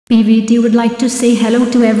PVT would like to say hello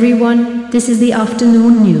to everyone. This is the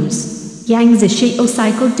afternoon news. Yangtze Zishao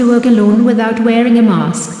cycled to work alone without wearing a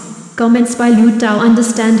mask. Comments by Liu Tao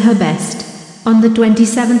understand her best. On the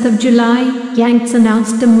 27th of July, Yangtze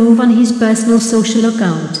announced a move on his personal social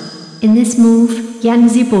account. In this move,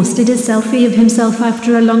 Yangzi posted a selfie of himself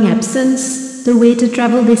after a long absence. The way to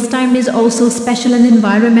travel this time is also special and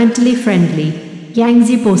environmentally friendly.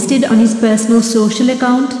 Yangzi posted on his personal social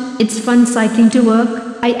account, "It's fun cycling to work.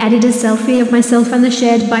 I added a selfie of myself and the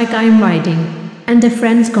shared bike I'm riding." And a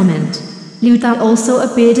friend's comment. Liu Tao also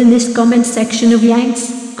appeared in this comment section of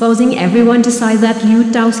Yangtze, causing everyone to sigh that Liu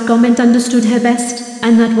Tao's comment understood her best,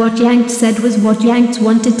 and that what Yangtze said was what Yangtze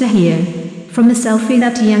wanted to hear. From the selfie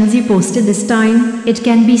that Yangzi posted this time, it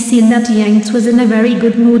can be seen that Yangtze was in a very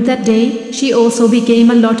good mood that day. She also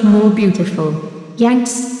became a lot more beautiful.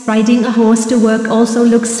 Yangtze, riding a horse to work, also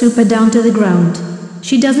looks super down to the ground.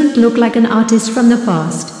 She doesn't look like an artist from the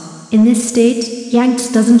past. In this state,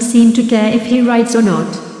 Yangtze doesn't seem to care if he rides or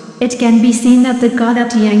not. It can be seen that the car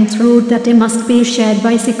that Yangtze rode that day must be a shared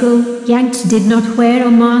bicycle. Yangtze did not wear a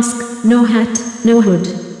mask, no hat, no hood.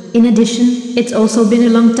 In addition, it's also been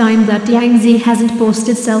a long time that Yangzi hasn't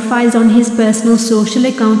posted selfies on his personal social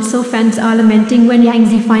account, so fans are lamenting when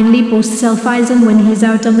Yangzi finally posts selfies and when he's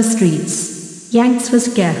out on the streets. Yangtze was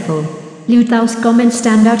careful. Liu Tao's comments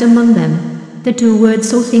stand out among them. The two words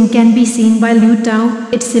 "so thing" can be seen by Liu Tao.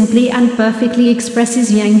 It simply and perfectly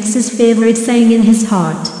expresses Yangtze's favorite saying in his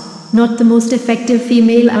heart. Not the most effective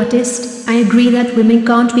female artist. I agree that women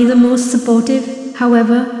can't be the most supportive.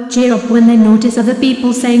 However, cheer up when they notice other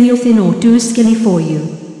people saying you're thin or too skinny for you.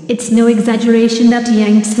 It's no exaggeration that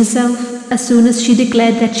Yangtze herself, as soon as she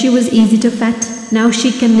declared that she was easy to fat, now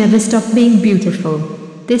she can never stop being beautiful.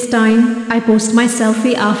 This time, I post my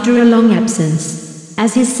selfie after a long absence.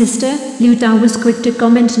 As his sister, Liu Tao was quick to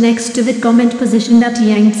comment next to the comment position that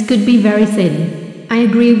Yangtze could be very thin. I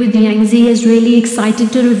agree with Yangzi, is really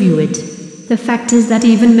excited to review it. The fact is that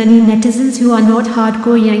even many netizens who are not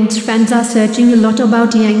hardcore Yangtze fans are searching a lot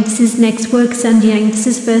about Yangtze's next works and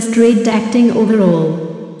Yangtze's first-rate acting overall.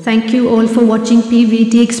 Thank you all for watching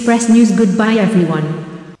PVT Express News. Goodbye everyone.